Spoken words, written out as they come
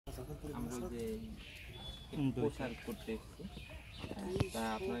আমরা যে প্রচার করতে এসেছি তা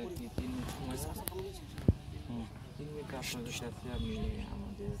আপনার কি 3 মিনিট সময় 3 মিনিট আপনাদের কাছে আমি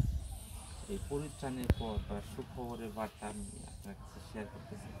আমাদের এই পরিত্রাণের পর বা সুখবরের বার্তা আমি আপনার কাছে শেয়ার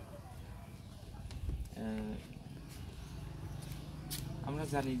করতেছি। আমরা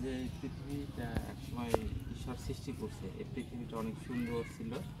জানি যে পৃথিবীটা একসময় ঈশ্বর সৃষ্টি করছে। এই পৃথিবীটা অনেক সুন্দর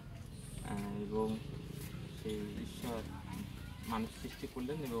ছিল এবং সেই ঈশ্বর মানুষ সৃষ্টি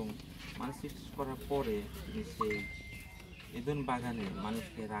করলেন এবং মানুষ সৃষ্টি করার পরে তিনি সেই এদেন বাগানে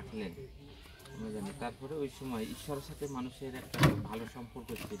মানুষকে রাখলেন, আমরা জানি। তারপরে ওই সময় ঈশ্বরের সাথে মানুষের একটা ভালো সম্পর্ক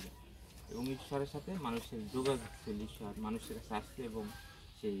ছিল এবং ঈশ্বরের সাথে মানুষের যোগাযোগ ছিল। ঈশ্বর মানুষের কাছে আসতো এবং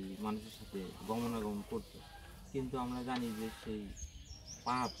সেই মানুষের সাথে গমনাগমন করতো। কিন্তু আমরা জানি যে সেই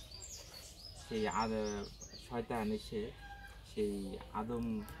পাপ, সেই শয়তান এসে সেই আদম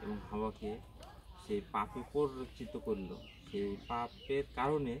এবং হাওয়াকে সেই পাপে পরিচিত করলো। সেই পাপের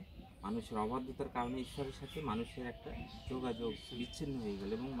কারণে, মানুষের অবাধ্যতার কারণে ঈশ্বরের সাথে মানুষের একটা যোগাযোগ বিচ্ছিন্ন হয়ে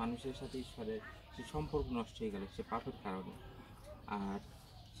গেল এবং মানুষের সাথে ঈশ্বরের সেই সম্পর্ক নষ্ট হয়ে গেল সে পাপের কারণে। আর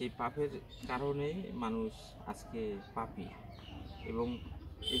সেই পাপের কারণে মানুষ আজকে পাপী এবং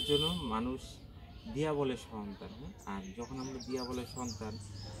এর জন্য মানুষ দিয়াবলের সন্তান। আর যখন আমরা দিয়াবলের সন্তান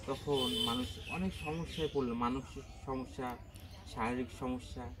তখন মানুষ অনেক সমস্যায় পড়লো, মানসিক সমস্যা, শারীরিক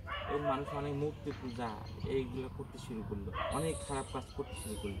সমস্যা এবং মানুষ অনেক মূর্তি পূজা এইগুলো করতে শুরু করলো, অনেক খারাপ কাজ করতে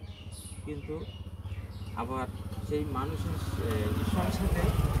শুরু করলো। কিন্তু আবার সেই মানুষের ঈশ্বরের সাথে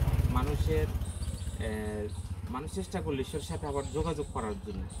মানুষ চেষ্টা করলো ঈশ্বরের সাথে আবার যোগাযোগ করার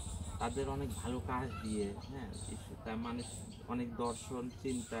জন্য তাদের অনেক ভালো কাজ দিয়ে, তার মানুষ অনেক দর্শন,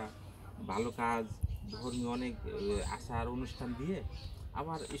 চিন্তা, ভালো কাজ, ধর্মীয় অনেক আচার অনুষ্ঠান দিয়ে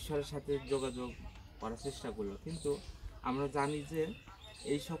আবার ঈশ্বরের সাথে যোগাযোগ করার চেষ্টা করলো। কিন্তু আমরা জানি যে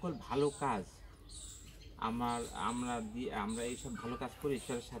এই সকল ভালো কাজ আমরা এইসব ভালো কাজ করে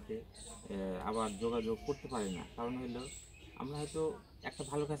ঈশ্বরের সাথে আবার যোগাযোগ করতে পারি না। কারণ হলো আমরা হয়তো একটা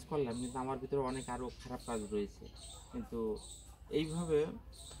ভালো কাজ করলাম কিন্তু আমার ভিতরে অনেক আরও খারাপ কাজ রয়েছে, কিন্তু এইভাবে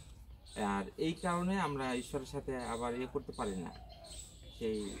আর এই কারণে আমরা ঈশ্বরের সাথে আবার করতে পারি না,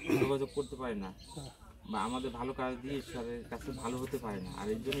 সেই যোগাযোগ করতে পারি না বা আমাদের ভালো কাজ দিয়ে ঈশ্বরের কাছে ভালো হতে পারে না। আর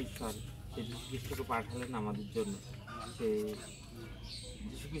এই জন্য ঈশ্বর সেই যীশু খ্রিস্টকে পাঠালেন আমাদের জন্য। সেই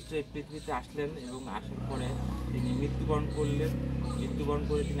যীশু খ্রিস্ট এই পৃথিবীতে আসলেন এবং আসার পরে তিনি মৃত্যুবরণ করলেন, মৃত্যুবরণ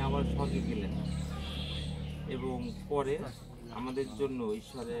করে তিনি আবার স্বর্গে গেলেন এবং পরে আমাদের জন্য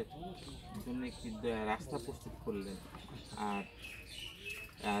ঈশ্বরের জন্য একটি রাস্তা প্রস্তুত করলেন। আর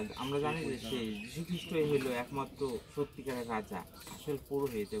আমরা জানি যে সেই যীশু খ্রিস্টই হইল একমাত্র সত্যিকারের রাজা, আসল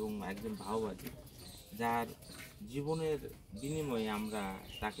পুরোহিত এবং একজন ভাওবাদী, যার জীবনের বিনিময়ে আমরা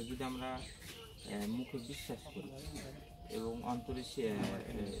তাকে যদি আমরা মুখে বিশ্বাস করি এবং অন্তরে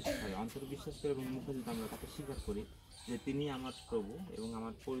বিশ্বাস করি এবং মুখে যদি আমরা তাকে স্বীকার করি যে তিনি আমার প্রভু এবং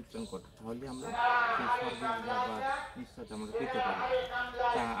আমার পরিত্রাণকর্তা, তাহলে আমরা সেই স্বর্গের নিশ্চয়তা আমরা পেতে পারি।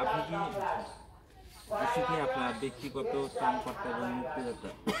 তা আপনি কি যিশুকে আপনার ব্যক্তিগত ত্রাণকর্তা এবং মুক্তিদাতা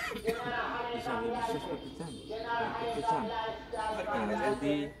হিসাবে বিশ্বাস করতে চান?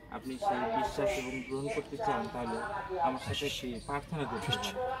 যদি আপনি সেই বিশ্বাস এবং গ্রহণ করতে চান তাহলে আমার সাথে একটি প্রার্থনা করতে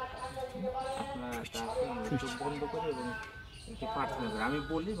পারেন। আপনারা চোখ বন্ধ করে এবং একটি প্রার্থনা করেন। আমি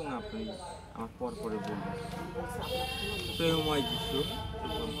বলি এবং আপনি আমার পরে বলবেন। প্রেমময় যিশু,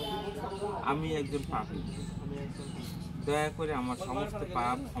 আমি একজন পাপী, দয়া করে আমার সমস্ত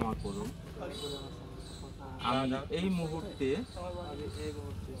পাপ ক্ষমা করুন। আমি এই মুহূর্তে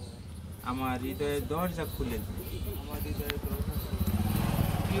আমার হৃদয়ের দরজা খুলে দিন।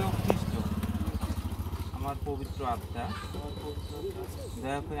 প্রিয় খ্রিস্ট, আমার পবিত্র আত্মা,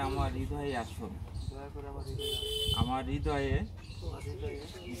 দয়া করে আমার হৃদয়ে আসুন। আমার হৃদয়ে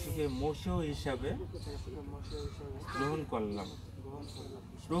যিশুকে মশিহ হিসাবে গ্রহণ করলাম।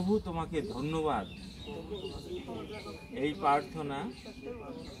 প্রভু, তোমাকে ধন্যবাদ। এই প্রার্থনা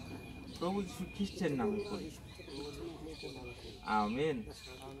প্রভু যীশু খ্রিস্টের নামে করি, আমেন।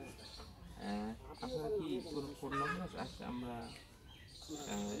 আপনার কি কোনো ফোন নম্বর আছে? আমরা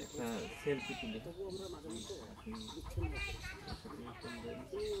একটা সেলফি তুলে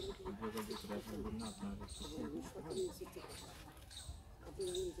যোগাযোগ রাখার জন্য আপনার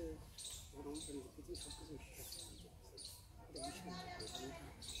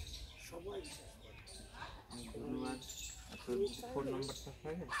ধন্যবাদ। আপনার ফোন নাম্বারটা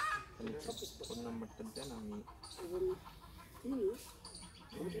থাকে তাহলে ফোন নাম্বারটা দেন। আমি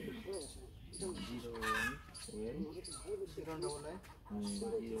 011036611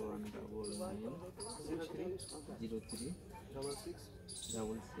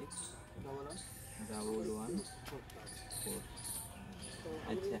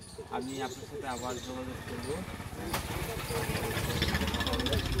 আচ্ছা, আমি আপনার সাথে আবার যোগাযোগ করবো।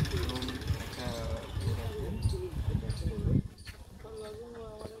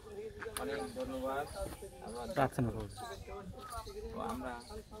 প্রার্থনা করব। আমরা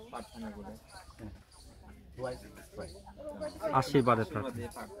প্রার্থনা করি আশীর্বাদের প্রার্থনা।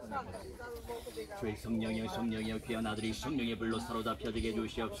 주의 성령이여 성령이여 귀한 아들이 성령의 불로 사로잡혀지게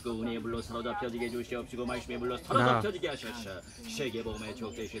해주시옵시고 은혜의 불로 사로잡혀지게 해주시옵시고 말씀의 불로 사로잡혀지게 하셔서 세계복음의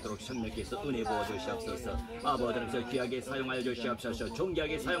족되시도록 성령께서 은혜 부어주시옵소서. 아버지께서 귀하게 사용하여 주시옵소서.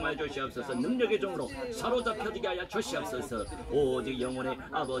 존귀하게 사용하여 주시옵소서. 능력의 종으로 사로잡혀지게 하여 주시옵소서. 오직 영혼의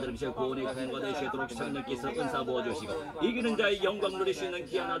아버지께서 구원의 근거가 되시도록 성령께서 은사 부어주시고 이기는 자의 영광 누릴 수 있는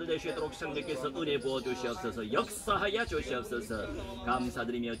귀한 아들 되시도록 성령께서 은혜 부어주시옵소서. 역사하여 주시옵소서.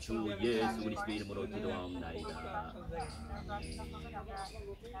 감사드리며 주 예수 그리스도 이름으로 기도하옵나이다.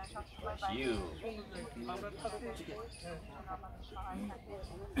 You.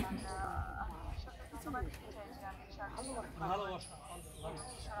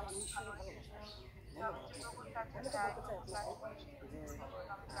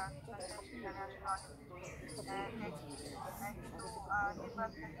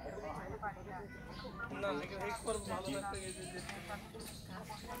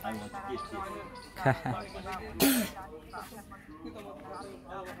 I want to gift you.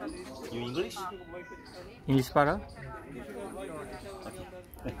 You English? English পারো?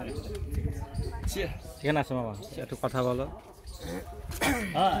 Cheers. এখানে আসো মামা, একটু কথা বলো।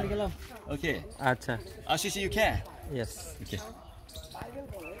 Okay. আচ্ছা, Ashish, you can. Yes. Okay.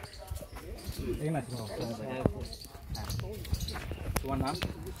 এখানে আসো মামা। তোমার নাম?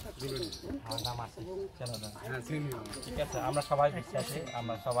 আমার নাম আছে। চলো দাদা। ঠিক আছে, আমরা সবাই বিশ্বাসী,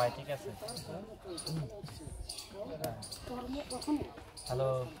 আমরা সবাই ঠিক আছে। হ্যালো,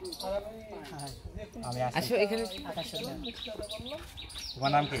 আমি আসি। এখানে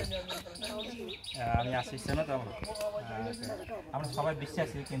তোমার নাম কি? আমি আশিস, চেনো তো? আমরা সবাই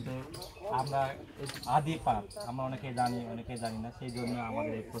বিশ্বাসী, কিন্তু আমরা আদি পাপ আমরা অনেকেই জানি না, সেই জন্য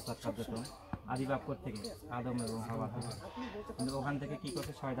আমাদের এই প্রচার কার্যক্রম। আদি পাপ থেকে আদম এবং হাওয়া থেকে, কিন্তু ওখান থেকে কী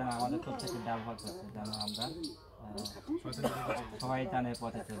করছে শয়তান আমাদের প্রত্যেকে ব্যবহার করছে যেন আমরা শয়তানের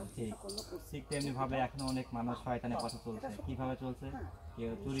পথে চলছি। ঠিক তেমনিভাবে এখনও অনেক মানুষ শয়তানের পথে চলছে। কীভাবে চলছে?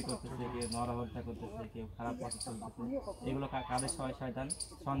 কেউ চুরি করতেছে, কেউ নরহত্যা করতেছে, কেউ খারাপ পথে চলতেছে। এগুলো কাদের শয়তান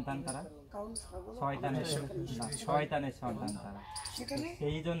সন্তান? তারা শয়তানের সন্তান তারা।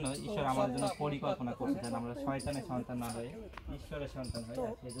 সেই জন্য ঈশ্বর আমাদের জন্য পরিকল্পনা করছে যেন আমরা শয়তানের সন্তান না হয়ে ঈশ্বরের সন্তান হই।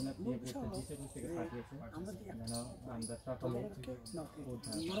 সেই জন্য থেকে পাঠিয়েছে যেন আমরা সকলে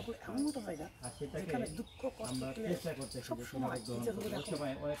আর সেটাকে আমরা চেষ্টা করতেছি যে কীভাবে গ্রহণ করবো। ওই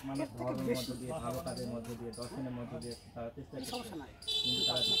সময় অনেক মানুষ ধর্মের মধ্য দিয়ে, ভালো কাজের মধ্য দিয়ে, দর্শনের মধ্য দিয়ে তারা চেষ্টা করছে, কিন্তু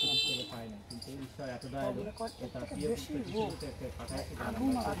তারা থেকে পায় না। কিন্তু ঈশ্বর এত দয়ালু যে তার প্রিয় পুত্রকে পাঠাইছে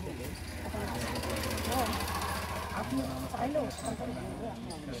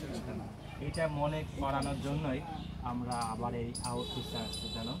এটা মনে করানোর জন্যই আমরা আবার এই আউটরিচে আসছি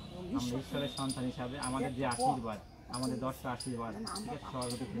যেন আমরা ঈশ্বরের সন্তান হিসাবে আমাদের যে আশীর্বাদ, আমাদের 10টা আশীর্বাদ,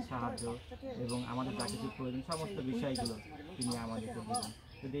 স্বর্গ থেকে সাহায্য এবং আমাদের যা কিছু প্রয়োজন সমস্ত বিষয়গুলো তিনি আমাদেরকে দেবেন।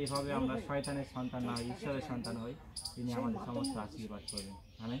 যদি এইভাবে আমরা শয়তানের সন্তান না হই, ঈশ্বরের সন্তান হই, তিনি আমাদের সমস্ত আশীর্বাদ করবেন।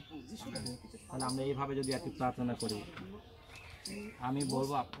 মানে তাহলে আমরা এইভাবে যদি একটু প্রার্থনা করি, আমি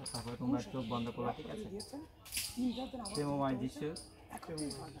বলবো তারপরে তোমরা চোখ বন্ধ করো, ঠিক আছে? প্রেমময় যিশু,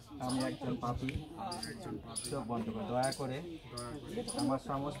 আমি একজন পাপী, চোখ বন্ধ করে দয়া করে আমার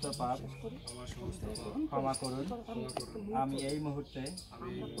সমস্ত পাপ ক্ষমা করুন। আমি এই মুহূর্তে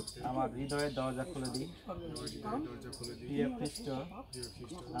আমার হৃদয়ের দরজা খুলে দিই। প্রিয় খ্রিস্ট,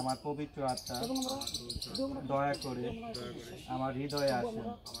 আমার পবিত্র আত্মা, দয়া করে আমার হৃদয়ে আসুন।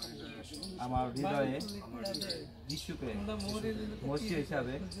 আমার হৃদয়ে যিশুকে মসিহ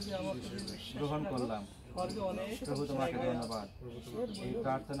হিসাবে গ্রহণ করলাম। প্রভু তোমাকে ধন্যবাদ। এই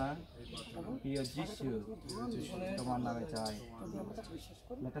প্রার্থনা প্রিয় যিশু তোমার নামে চাই।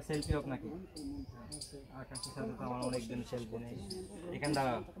 একটা সেলফি হোক নাকি? আকাশের সাথে তো আমার অনেকদিন সেলফি নেই। এখানে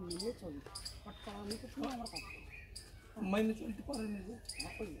দাঁড়া। মাইনে চলতে পারেনি যে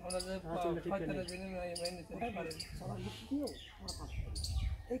আমরা যে পায়খানা জেনে মাইনে চলতে পারেনি।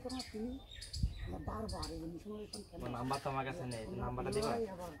 এই কথা তুমি বারবার এই মিশনের নাম্বার তো আমার কাছে নেই, নাম্বারটা দিবা?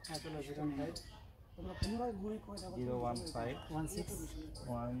 তোমরা পুনরায় মনে করে দাও 0151616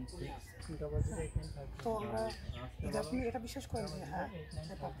 তো আমরা আপনি এটা বিশ্বাস করেন যে হ্যাঁ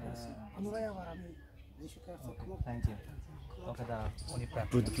পুনরায় আবার আমি যিশুকে থ্যাংক ইউ। ওকে দা উনি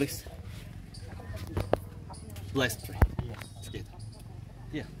প্রার্থনা Brother, please. Bless pray. Together.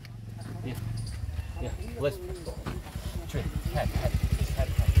 Yeah. Bless. Pray. Head.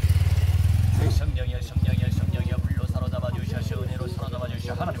 성령이여 성령이여 성령이여 불로 사로잡아 주셔서 은혜로 사로잡아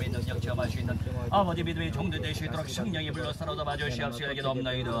주셔 하나님의 능력 체험할 수 있는 아버지 믿음의 종들 될 수 있도록 성령이 불로 사로잡아 주시옵시고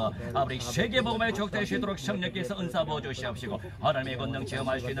기도옵나이다. 아버지 세계복음의 족 될 수 있도록 성령께서 은사 부어 주시옵시고 하나님의 권능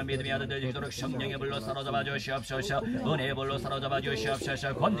체험할 수 있는 믿음의 아들 될 수 있도록 성령의 불로 사로잡아 주시옵소서. 은혜의 불로 사로잡아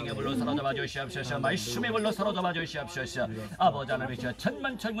주시옵소서. 권능의 불로 사로잡아 주시옵소서. 말씀의 불로 사로잡아 주시옵소서. 아버지 하나님이시여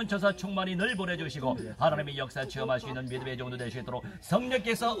천만천군천사 충만히 늘 보내주시고 하나님의 역사 체험할 수 있는 믿음의 종들 될 수 있도록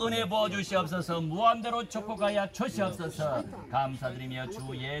성령께서 은혜 부어 주시옵소서. 무한대로 축복하여 주시옵소서. 감사드리며 주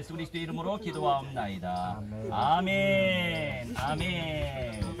예수 그리스도의 이름으로 기도하옵나이다. 아멘.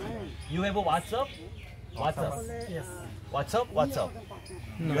 아멘. You have a WhatsApp? WhatsApp? Yes. WhatsApp? WhatsApp?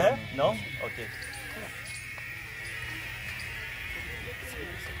 You have? No? Okay.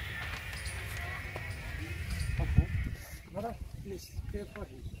 Brother, please pray for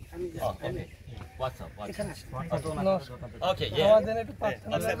him. Oh, okay. WhatsApp? WhatsApp? No. Okay, yeah. আমার জন্য একটু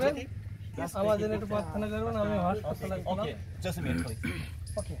প্রার্থনা করবেন আমার জন্য একটু প্রার্থনা করবেন আমি হাসপাতালে ছিলাম Okay. Just a minute, please.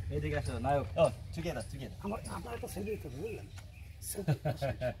 ওকে এদিকে আসো নায়ক। Oh, together, together. আপনার তো সেলফি তো বুঝলেন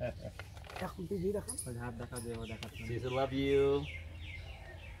এখন টিভি দেখুন ওই হাত দেখা দে ও দেখাচ্ছে না। Jesus love you.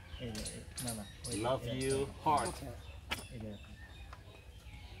 এই যে, না না ওই Love you. Heart. এই যে।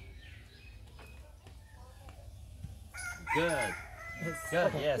 Good.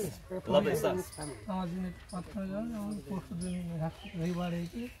 Good, yes. Lovely stuff. আমার জন্য একটু প্রার্থনা করবেন আমার পরশু দিন রবিবার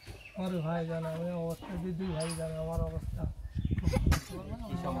হয়েছি আমার ভাই জানে আমি অবস্থা দুই ভাই জানে আমার অবস্থা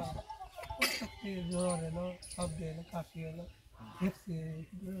কি সমস্যা? প্রত্যেকটি জ্বর এলো সর্দি এলো কাশি এলো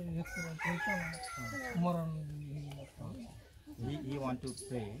মরণ He want to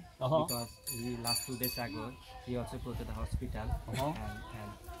pray because he last 2 days ago he also go to the hospital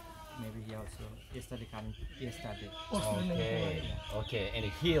and maybe he also yesterday coming yesterday. Okay, and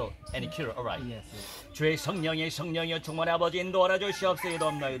heal and cure, alright. Yes, yes. 주의 성령의 충만의 아버지 인도하여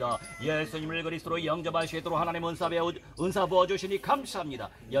주시옵소이다옵나이다. 예수님을 그리스도로 영접할 수 있도록 하나님 은사 부어주시니 감사합니다.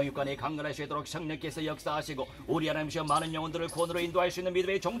 영육간에 강건할 수 있도록 성령께서 역사하시고 우리 하나님이여 많은 영혼들을 구원으로 인도할 수 있는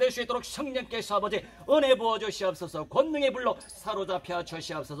믿음의 종될 수 있도록 성령께서 아버지 은혜 부어주시옵소서. 권능의 불로 사로잡혀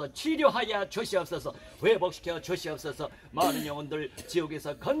주시옵소서. 치료하여 주시옵소서. 회복시켜 주시옵소서. 많은 영혼들 지옥에서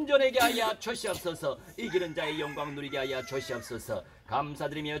건져내게 하여 주시옵소서. 이기는 자의 영광 누리게 하여 주시옵소서.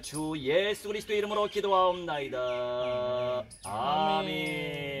 감사드리며 주 예수 그리스도 이름으로 기도하옵나이다. 아멘.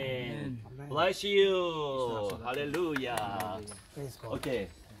 Bless you. Hallelujah. Okay.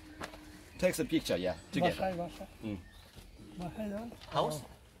 Take some picture, yeah. Together. বাসায় বাসায় বাসায় যান House?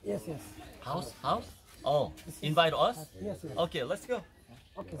 Yes, yes. House? Oh, invite us? Yes, yes. Okay, let's go.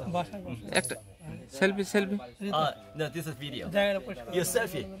 বাসায় বাসায় একটা selfie selfie No, this is video. জায়গাটা পরিষ্কার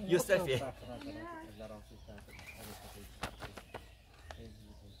You selfie.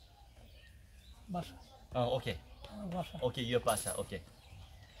 বাসা Oh, okay. বাসা Okay, your pastor. Okay.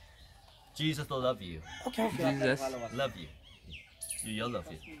 Jesus will love you. Okay Jesus Love you. You love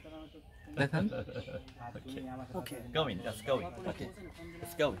you. দেখান ওকে Going. Let's go. Okay.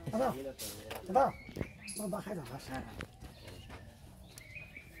 Let's go. দাদা দাদা আমার বাসায় যাও বাসায়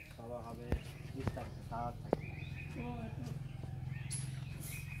খাওয়া হবে ইফতার খাওয়া থাকে।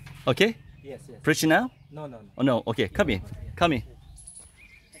 Okay. Yes, yes. Preach now? No, no, no. Oh no. Okay. Come in. Come in.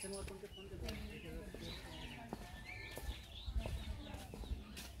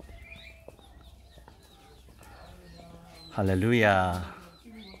 할렐루야.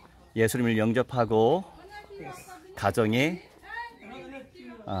 예수님을 영접하고 가정에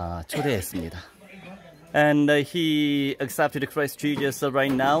초대했습니다. And he accepted Christ Jesus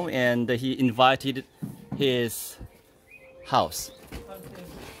right now, and he invited his house.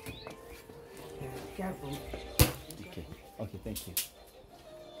 Okay. Okay. Thank you.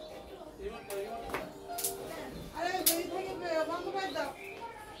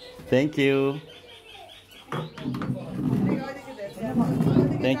 Thank you.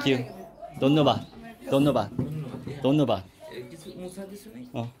 Thank you. ধন্যবাদ. ধন্যবাদ. ধন্যবাদ. কিছু মুছা দিছো নাই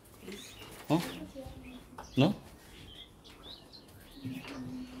No?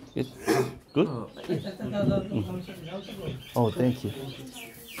 Good? Oh, thank you.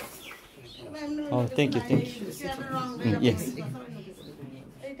 Oh, thank you. Yes.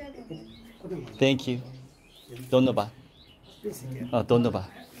 Thank you. ধন্যবাদ. ধন্যবাদ.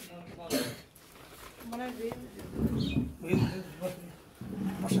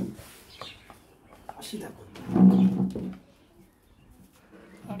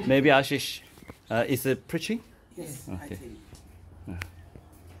 Maybe Ashish is preaching? Yes, Okay.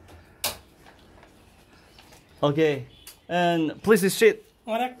 Okay. And please sit.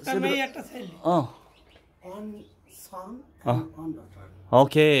 আমার একটা মেয়ে একটা ছেলে Oh. on son Oh. and on daughter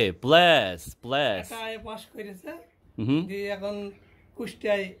Okay. Bless. একটা পাস করেছে Mm-hmm. দিয়ে এখন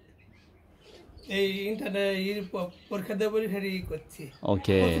কুষ্টিয়ায় এই ইন্টারনেট পরীক্ষা দেবো হেরি করছি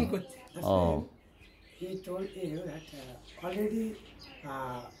Okay. কোচিং করছি Oh. He told you that already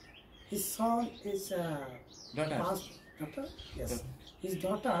his son is past daughter. Yes, his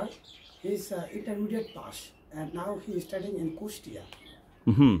daughter is intermediate pass, and now he is studying in Kustia.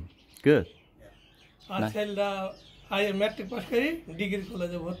 Good. আর ছেলেটা ম্যাট্রিক পাস করে ডিগ্রি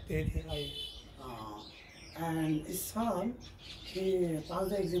কলেজে ভর্তি হয়েছে And his son, he passed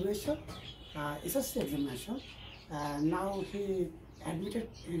the examination, SSC examination, and now he admitted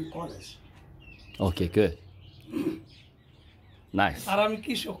in college. Okay, good. Nice. আর আমি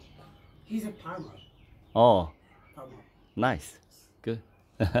কৃষক He's a farmer. Oh, Farmer. nice. Good.